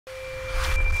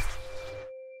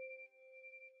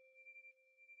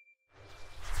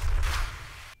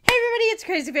it's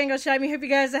Crazy Fangirl Shiny. Hope you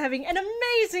guys are having an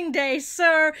amazing day.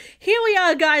 So, here we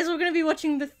are, guys. We're going to be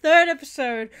watching the third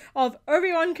episode of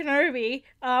Obi-Wan Kenobi,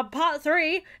 part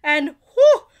 3. And,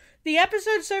 whew, the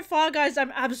episodes so far, guys,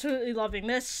 I'm absolutely loving.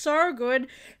 They're so good,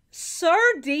 so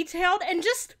detailed, and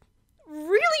just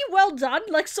really well done.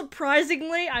 Like,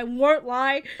 surprisingly, I won't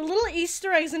lie. Little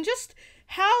Easter eggs and just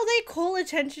how they call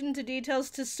attention to details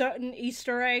to certain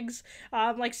Easter eggs,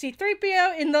 like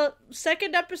C-3PO in the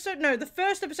second episode, no, the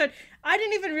first episode. I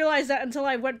didn't even realize that until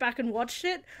I went back and watched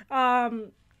it.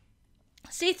 C-3PO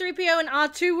and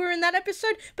R2 were in that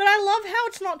episode, but I love how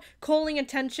it's not calling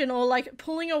attention or, like,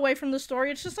 pulling away from the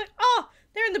story. It's just like, oh,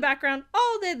 they're in the background,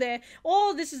 oh, they're there,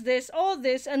 oh, this is this, oh,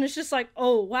 this, and it's just like,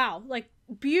 oh, wow, like,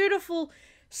 beautiful,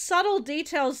 subtle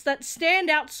details that stand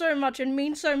out so much and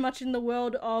mean so much in the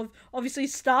world of, obviously,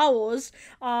 Star Wars,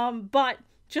 but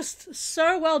just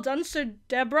so well done. So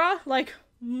Deborah, like,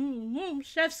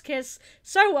 chef's kiss,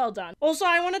 so well done. Also,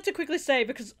 I wanted to quickly say,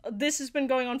 because this has been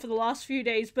going on for the last few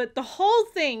days, but the whole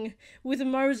thing with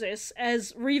Moses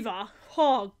as Reva,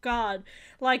 oh god,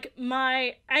 like,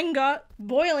 my anger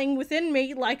boiling within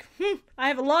me, like, I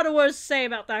have a lot of words to say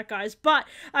about that, guys, but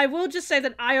I will just say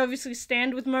that I obviously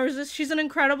stand with Moses. She's an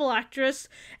incredible actress,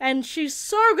 and she's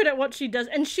so good at what she does,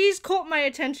 and she's caught my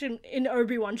attention in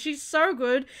Obi-Wan. She's so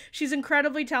good, she's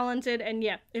incredibly talented, and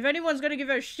yeah, if anyone's gonna give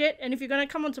her shit, and if you're gonna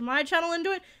come onto my channel and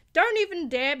do it, don't even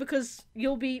dare, because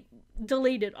you'll be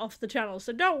deleted off the channel,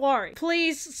 so don't worry.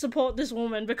 Please support this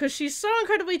woman, because she's so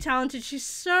incredibly talented, she's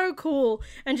so cool,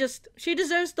 and just, she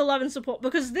deserves the love and support,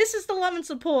 because this is the love and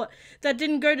support that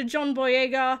didn't go to John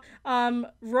Boyega,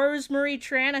 Rosemary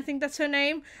Tran, I think that's her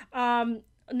name,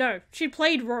 no, she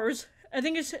played Rose, I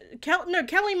think it's,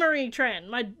 Kelly Marie Tran,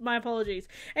 my apologies,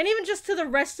 and even just to the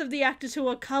rest of the actors who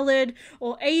are colored,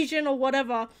 or Asian, or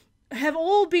whatever, have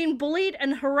all been bullied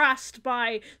and harassed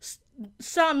by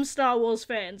some Star Wars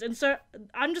fans, and so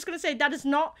I'm just gonna say that is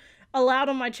not allowed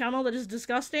on my channel. That is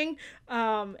disgusting,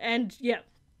 and yeah,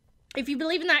 if you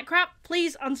believe in that crap,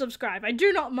 please unsubscribe. I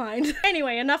do not mind.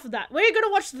 Anyway, enough of that. We're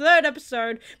gonna watch the third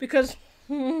episode, because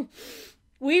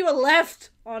we were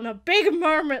left on a big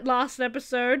moment last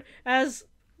episode, as,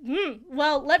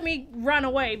 well, let me run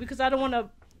away, because I don't want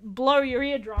to blow your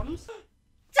eardrums.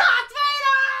 Darth Vader!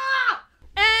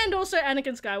 And also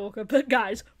Anakin Skywalker, but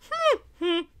guys,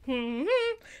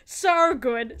 so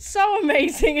good, so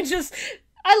amazing. It's just,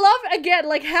 I love, again,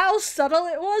 like, how subtle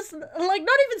it was. Like,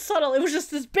 not even subtle, it was just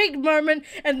this big moment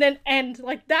and then end.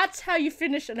 Like, that's how you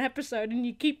finish an episode, and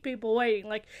you keep people waiting.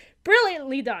 Like,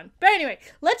 brilliantly done. But anyway,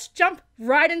 let's jump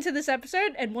right into this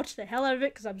episode and watch the hell out of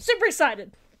it, because I'm super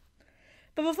excited.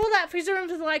 But before that, please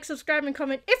remember to like, subscribe, and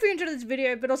comment if you enjoyed this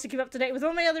video, but also keep up to date with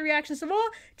all my other reactions to more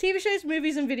TV shows,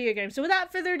 movies, and video games. So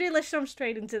without further ado, let's jump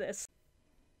straight into this.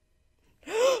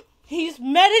 He's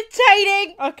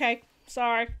meditating! Okay,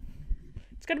 sorry.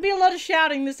 It's gonna be a lot of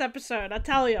shouting this episode, I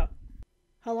tell you.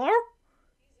 Hello?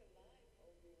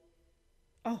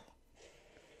 Oh.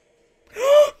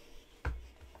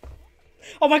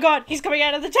 Oh my god, he's coming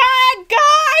out of the tank,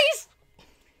 guys!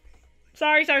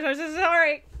 Sorry.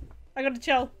 I gotta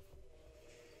chill.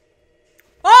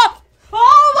 Oh!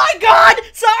 Oh my god!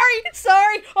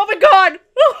 Sorry! Oh my god!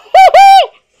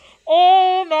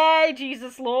 Oh my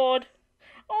Jesus Lord.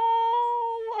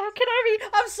 Oh, Kenobi,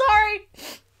 I'm sorry!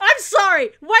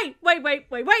 Wait!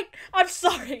 I'm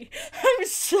sorry! I'm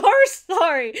so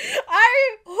sorry!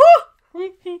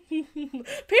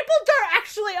 People don't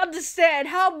actually understand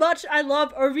how much I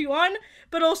love Obi-Wan,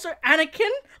 but also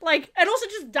Anakin, like, and also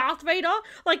just Darth Vader,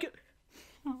 like,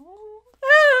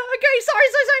 okay, sorry,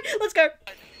 let's go.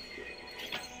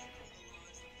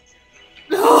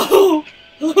 Oh,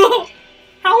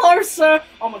 hello, sir.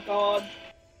 Oh my god.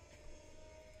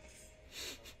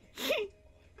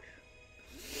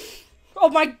 Oh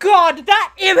my god,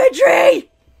 that imagery!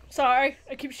 Sorry,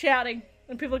 I keep shouting,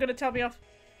 and people are gonna tell me off.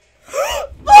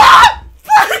 Ah!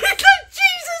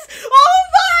 Jesus! Oh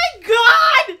my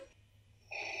god!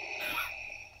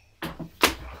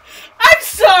 I'm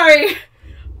sorry!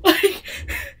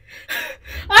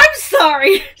 I'm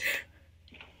sorry!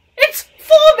 It's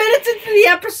 4 minutes into the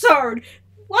episode!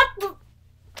 What the...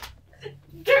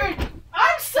 Dude,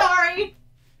 I'm sorry!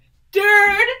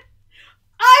 Dude!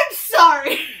 I'm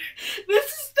sorry! This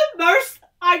is the most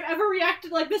I've ever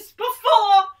reacted like this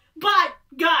before, but,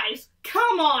 guys,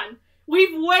 come on!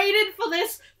 We've waited for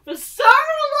this for so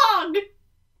long!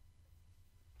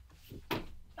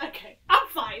 Okay, I'm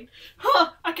fine.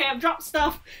 Huh, okay, I've dropped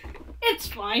stuff. It's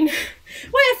fine.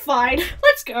 We're fine.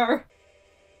 Let's go.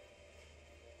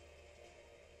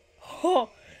 Oh.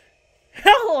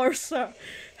 Hello, sir.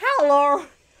 Hello.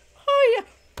 Oh, yeah.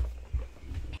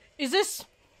 Is this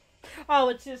Oh,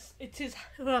 it's his.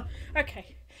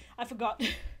 Okay, I forgot.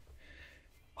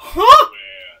 Huh?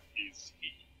 Where is he?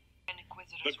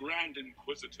 The Grand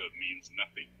Inquisitor means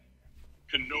nothing.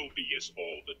 Kenobi is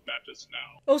all that matters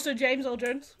now. Also, James Earl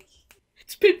Jones.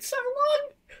 It's been so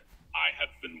long. I have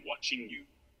been watching you,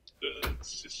 third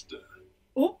sister.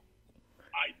 Oh.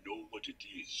 I know what it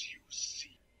is you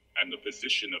see, and the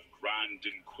position of Grand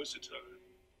Inquisitor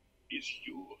is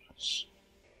yours.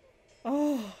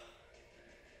 Oh.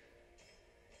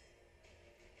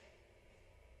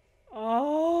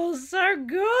 Oh, so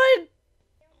good.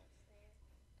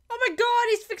 Oh my god,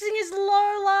 he's fixing his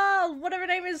Lola, whatever her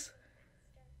name is.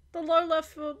 The Lola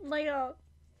for Leia.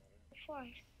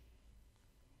 Force.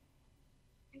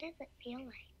 What does it feel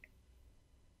like?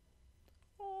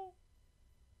 Oh.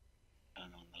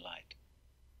 Turn on the light.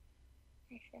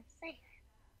 I feel safe.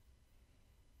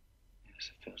 Yes,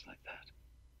 it feels like that.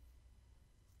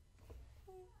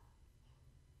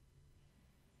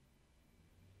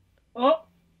 Oh.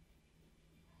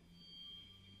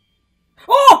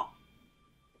 Oh!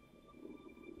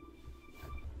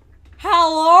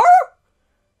 Hello?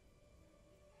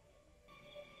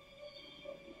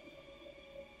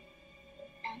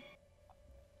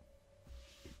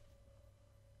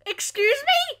 Excuse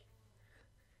me?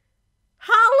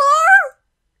 Hello?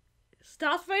 Is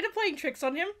Darth Vader playing tricks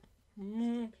on him?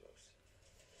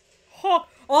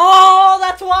 Oh,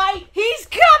 that's why he's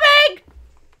coming!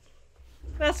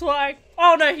 That's why.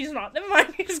 Oh no, he's not. Never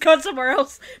mind, he's gone somewhere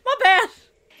else. My bad.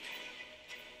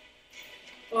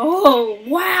 Oh,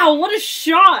 wow, what a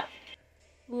shot!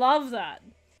 Love that.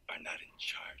 I'm not in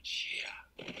charge here.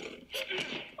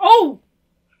 Oh!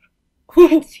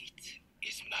 That seat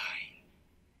is mine.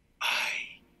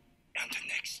 I am the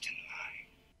next in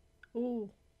line. Ooh.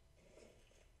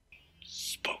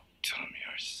 Spoke to him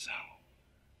yourself.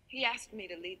 He asked me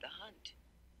to lead the hunt.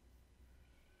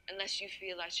 Unless you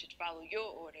feel I should follow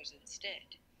your orders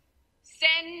instead.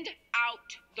 Send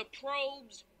out the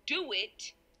probes. Do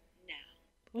it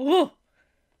now. Ooh.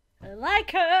 I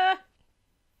like her.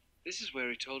 This is where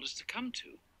he told us to come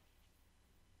to.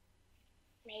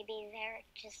 Maybe they're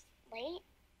just late?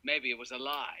 Maybe it was a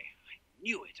lie. I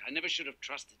knew it. I never should have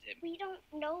trusted him. We don't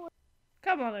know.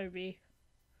 Come on, Obi.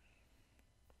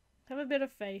 Have a bit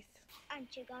of faith.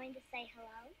 Aren't you going to say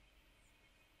hello?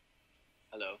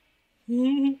 Hello?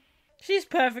 She's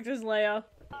perfect as Leia.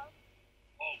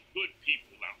 All good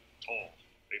people out tall.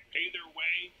 They pay their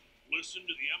way, listen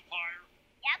to the Empire.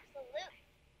 Absolutely.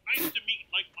 Nice to meet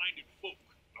like-minded folk.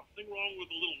 Nothing wrong with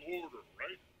a little order,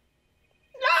 right?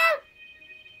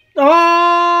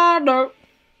 Oh, no.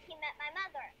 He met my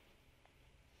mother.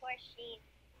 Or she.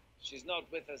 She's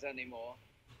not with us anymore.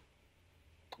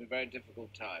 It's been a very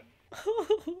difficult time. Cool.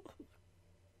 You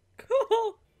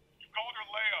called her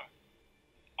Leia.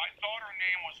 I thought her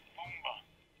name was Pumbaa.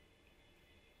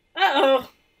 Uh-oh.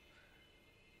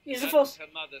 He's a That false. was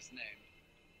her mother's name.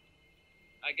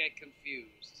 I get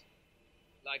confused.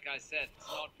 Like I said, it's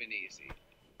not been easy.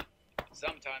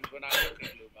 Sometimes when I look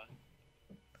at Luma,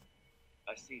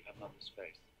 I see her mother's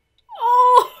face.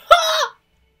 Oh!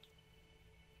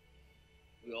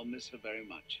 We all miss her very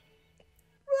much.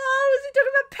 Oh, is he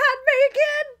talking about Padme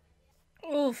again?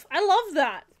 Oof, I love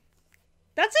that.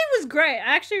 That scene was great.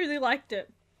 I actually really liked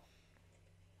it.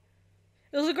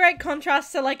 It was a great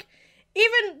contrast to, like,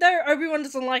 even though Obi-Wan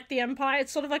doesn't like the Empire,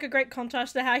 it's sort of like a great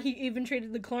contrast to how he even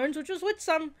treated the clones, which was with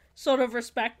some sort of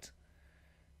respect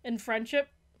and friendship.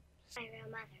 My real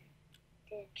mother.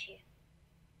 Did you?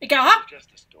 Yeah?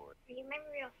 Just a story. Are you my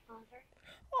real father?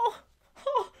 Oh,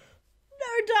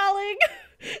 no, darling.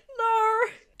 No.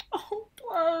 Oh,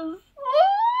 please.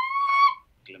 Oh.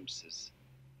 Glimpses.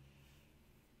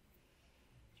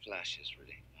 Flashes,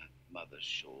 really. My mother's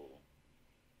shawl.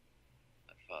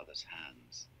 My father's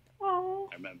hands. Oh.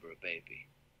 I remember a baby.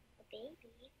 A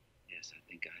baby? Yes, I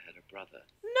think I had a brother.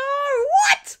 No,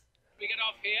 what? We get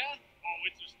off here? Oh,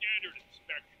 it's a standard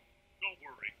inspection. Don't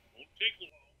worry. Won't take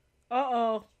long.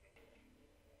 Uh-oh.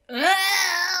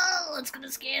 Oh, it's gonna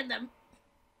scare them.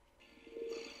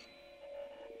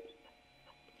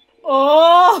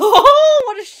 Oh,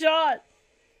 what a shot.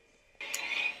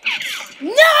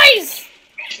 Nice!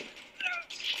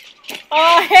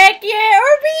 Oh, heck yeah,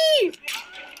 Obi!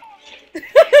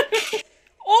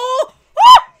 Oh!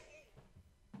 Ah!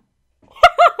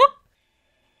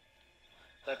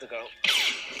 Let her go.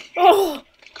 Oh!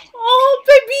 Oh,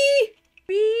 baby!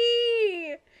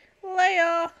 Baby!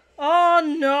 Leia!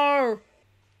 Oh, no!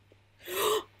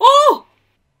 Oh!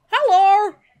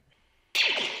 Hello!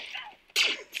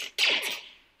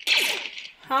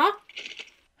 Huh?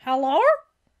 Hello?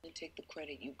 You take the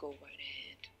credit, you go right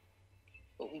ahead.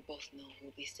 But we both know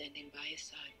who'll be standing by his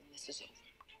side when this is over.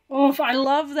 Oh, I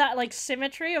love that, like,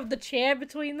 symmetry of the chair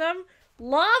between them.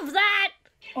 Love that!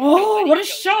 Oh, what a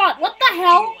shot! What the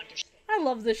hell? I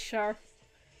love this show.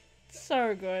 It's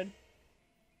so good.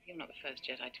 You're not the first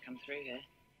Jedi to come through here.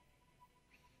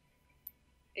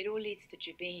 It all leads to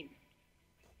Jabim.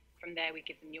 From there, we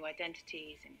give them new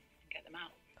identities and get them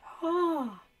out.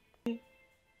 Oh.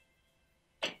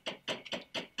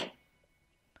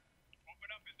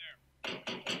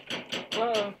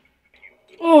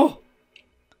 Uh-oh.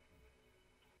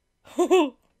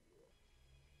 Oh!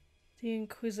 The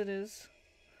Inquisitors.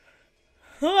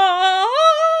 Ah!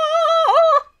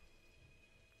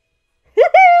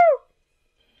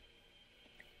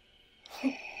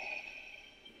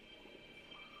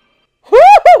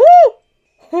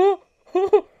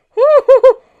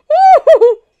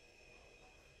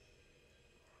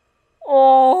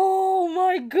 Oh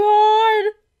my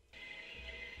god!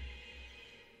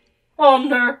 Oh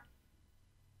no.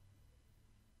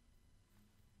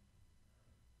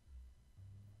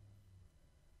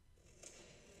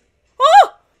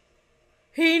 Oh!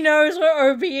 He knows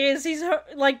where Obi is. He's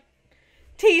like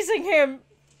teasing him.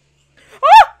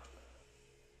 Ah!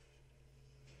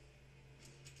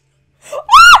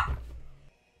 Ah!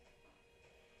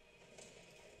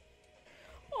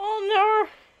 Oh no.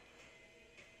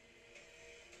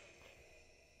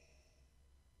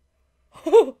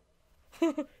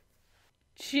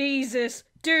 Jesus.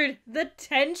 Dude, the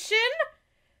tension?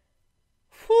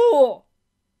 Whew.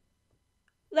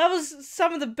 That was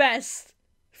some of the best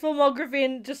filmography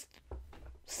and just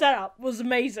setup was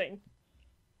amazing.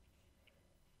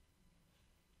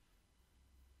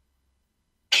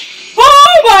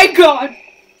 Oh my god!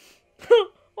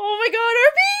 Oh my god,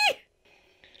 Obi!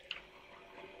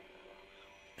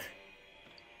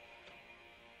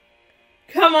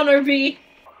 Come on, Obi.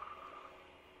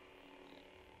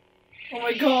 Oh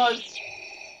my god.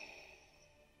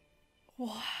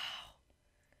 Wow.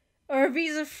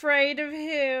 Obi's afraid of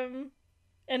him.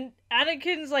 And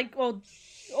Anakin's like, well,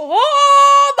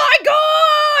 oh my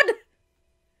god!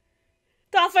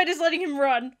 Darth Vader's letting him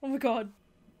run. Oh my god.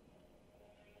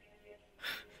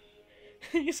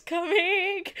 He's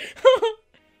coming.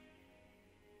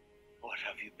 What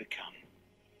have you become?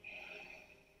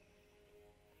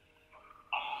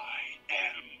 I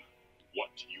am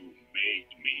what you made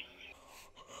me.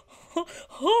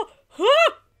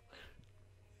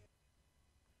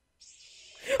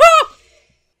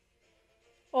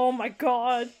 Oh my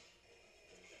god.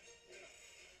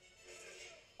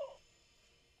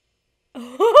 The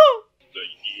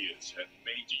years have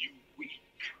made you weak.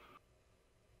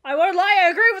 I won't lie, I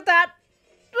agree with that.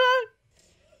 No!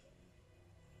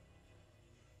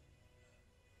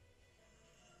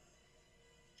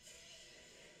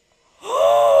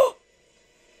 Oh!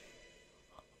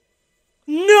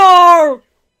 No,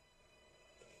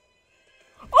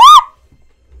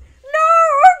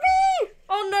 Obi!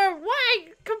 Oh no,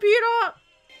 why? Computer!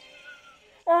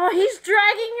 Oh, he's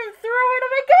dragging him through it, oh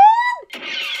my god!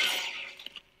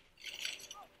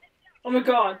 Oh my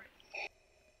god.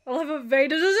 I love it,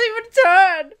 Vader doesn't even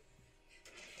turn!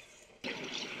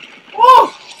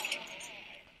 Oh!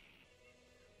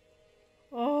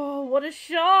 Oh, what a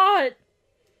shot!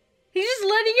 He's just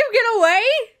letting him get away?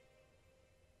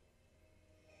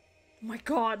 Oh my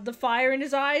god, the fire in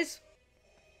his eyes.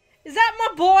 Is that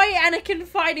my boy Anakin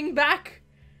fighting back?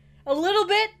 A little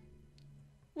bit?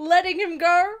 Letting him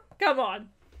go? Come on.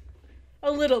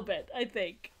 A little bit, I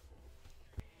think.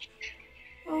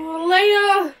 Oh,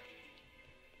 Leia!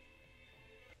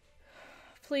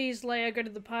 Please, Leia, go to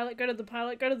the pilot, go to the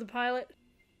pilot, go to the pilot.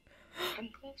 Come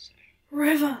closer.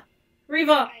 Riva!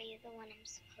 Riva! Are you the one I'm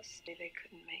supposed to? They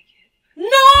couldn't make it. No!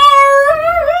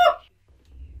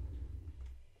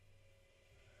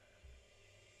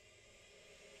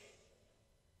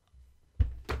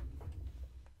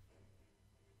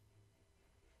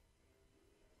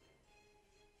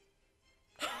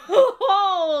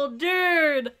 Oh,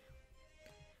 dude!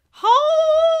 Holy!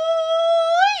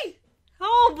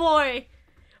 Oh boy!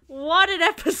 What an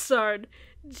episode!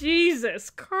 Jesus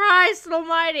Christ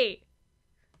almighty!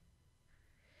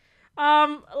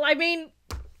 I mean,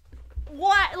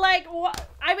 what, like, what,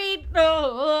 I mean,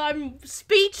 I'm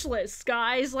speechless,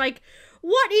 guys, like,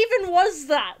 what even was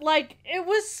that? Like, it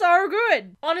was so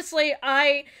good. Honestly,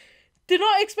 I did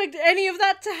not expect any of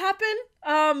that to happen,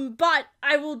 but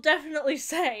I will definitely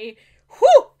say,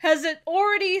 whew, has it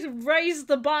already raised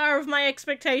the bar of my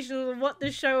expectations of what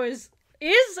this show is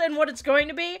and what it's going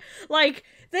to be? Like,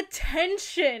 the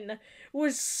tension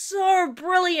was so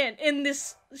brilliant in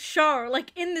this show,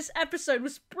 like in this episode,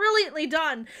 was brilliantly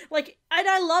done, like, and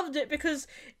I loved it because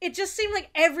it just seemed like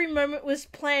every moment was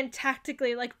planned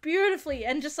tactically, like beautifully,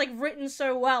 and just like written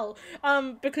so well,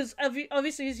 because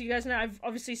obviously, as you guys know, I've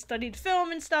obviously studied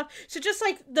film and stuff, so just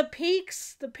like the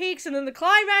peaks, and then the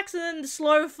climax, and then the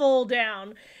slow fall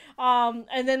down,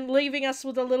 and then leaving us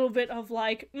with a little bit of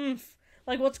like, oomph,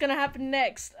 like what's gonna happen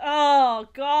next. Oh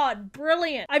god,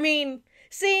 brilliant. I mean,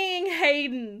 seeing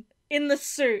Hayden in the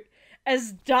suit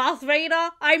as Darth Vader,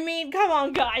 I mean, come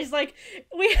on guys, like,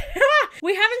 we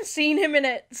haven't seen him in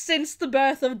it since the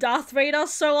birth of Darth Vader,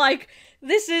 so like,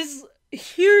 this is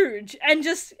huge, and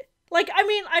just, like, I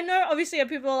mean, I know obviously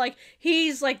people are like,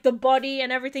 he's like the body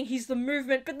and everything, he's the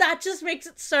movement, but that just makes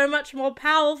it so much more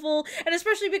powerful, and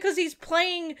especially because he's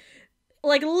playing,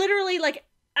 like, literally, like,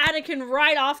 Anakin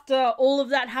right after all of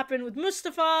that happened with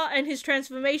Mustafar and his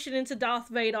transformation into Darth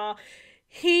Vader.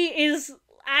 He is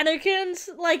Anakin's,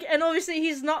 like, and obviously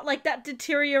he's not like that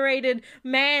deteriorated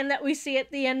man that we see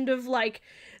at the end of like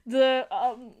the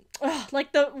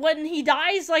when he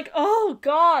dies, like, oh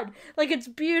god, like, it's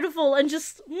beautiful, and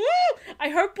just I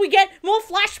hope we get more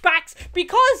flashbacks,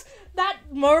 because that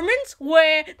moment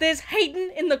where there's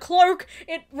Hayden in the cloak,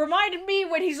 it reminded me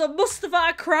when he's on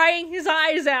Mustafar crying his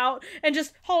eyes out, and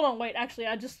just, hold on, wait, actually,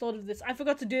 I just thought of this, I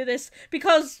forgot to do this,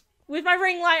 because with my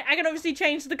ring light, I can obviously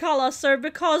change the color, so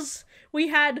because we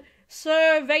had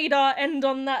Sir Vader end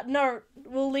on that note,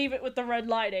 we'll leave it with the red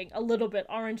lighting, a little bit,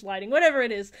 orange lighting, whatever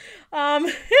it is.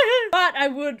 But I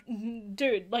would,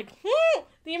 dude, like,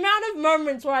 the amount of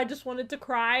moments where I just wanted to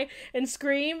cry and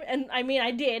scream, and I mean,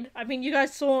 I did. I mean, you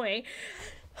guys saw me.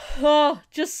 Oh,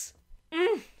 just,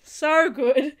 so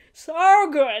good. So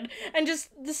good. And just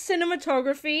the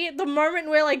cinematography, the moment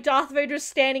where, like, Darth Vader is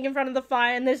standing in front of the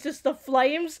fire and there's just the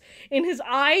flames in his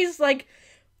eyes, like,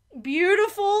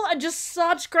 beautiful, and just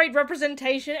such great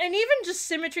representation, and even just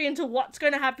symmetry into what's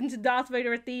going to happen to Darth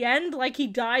Vader at the end, like he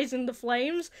dies in the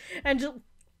flames, and just,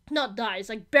 not dies,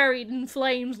 like buried in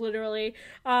flames, literally,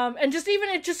 and just even,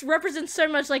 it just represents so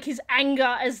much, like, his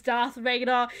anger as Darth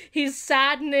Vader, his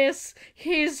sadness,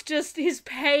 his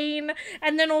pain,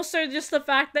 and then also just the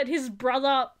fact that his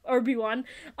brother, Obi-Wan,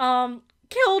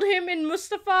 killed him in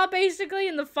Mustafar, basically,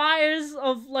 in the fires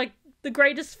of, like, the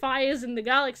greatest fires in the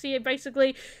galaxy,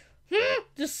 basically.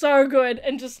 Just so good,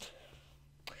 and just,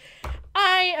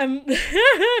 I'm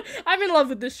in love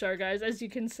with this show, guys, as you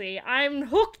can see. I'm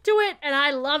hooked to it, and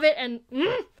I love it, and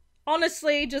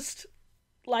honestly, just,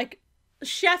 like,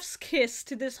 chef's kiss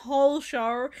to this whole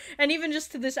show, and even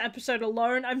just to this episode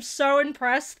alone. I'm so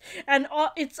impressed, and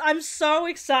I'm so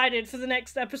excited for the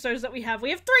next episodes that we have.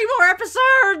 We have 3 more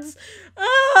episodes!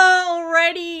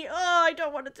 Already! Oh, I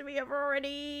don't want it to be over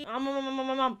already.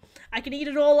 I can eat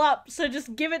it all up, so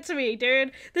just give it to me,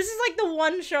 dude. This is like the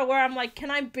one show where I'm like, can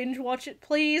I binge watch it,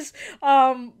 please?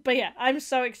 But yeah, I'm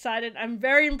so excited. I'm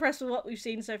very impressed with what we've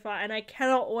seen so far, and I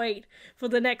cannot wait for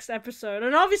the next episode.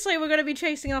 And obviously, we're going to be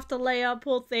chasing after Leia.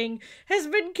 Poor thing has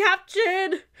been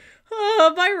captured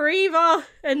by Reva,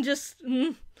 and just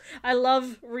I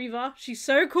love Reva, she's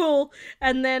so cool,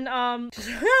 and then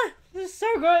just so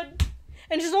good,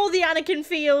 and just all the Anakin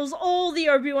feels, all the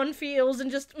Obi-Wan feels, and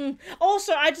just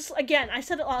also, I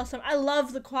said it last time, I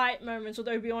love the quiet moments with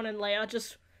Obi-Wan and Leia,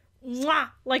 just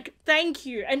mwah, like, thank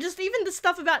you. And just even the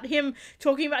stuff about him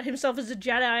talking about himself as a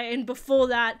Jedi, and before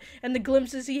that, and the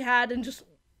glimpses he had, and just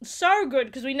so good,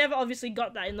 because we never obviously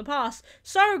got that in the past.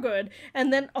 So good.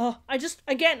 And then, I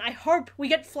hope we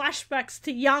get flashbacks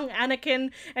to young Anakin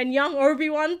and young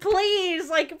Obi-Wan. Please,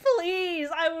 like, please,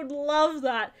 I would love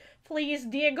that. Please,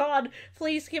 dear God,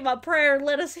 please give a prayer and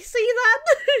let us see that.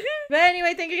 But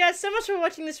anyway, thank you guys so much for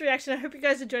watching this reaction. I hope you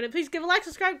guys enjoyed it. Please give a like,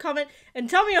 subscribe, comment, and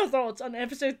tell me your thoughts on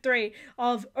episode 3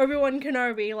 of Obi-Wan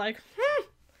Kenobi. Like,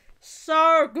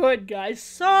 so good, guys,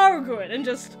 so good. And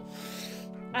just,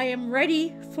 I am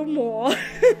ready for more.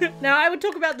 Now, I would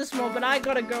talk about this more, but I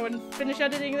gotta go and finish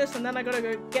editing this, and then I gotta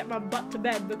go get my butt to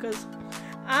bed, because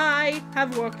I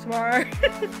have work tomorrow.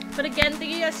 But again,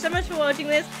 thank you guys so much for watching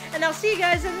this, and I'll see you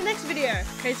guys in the next video.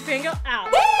 Crazy Fangirl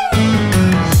out.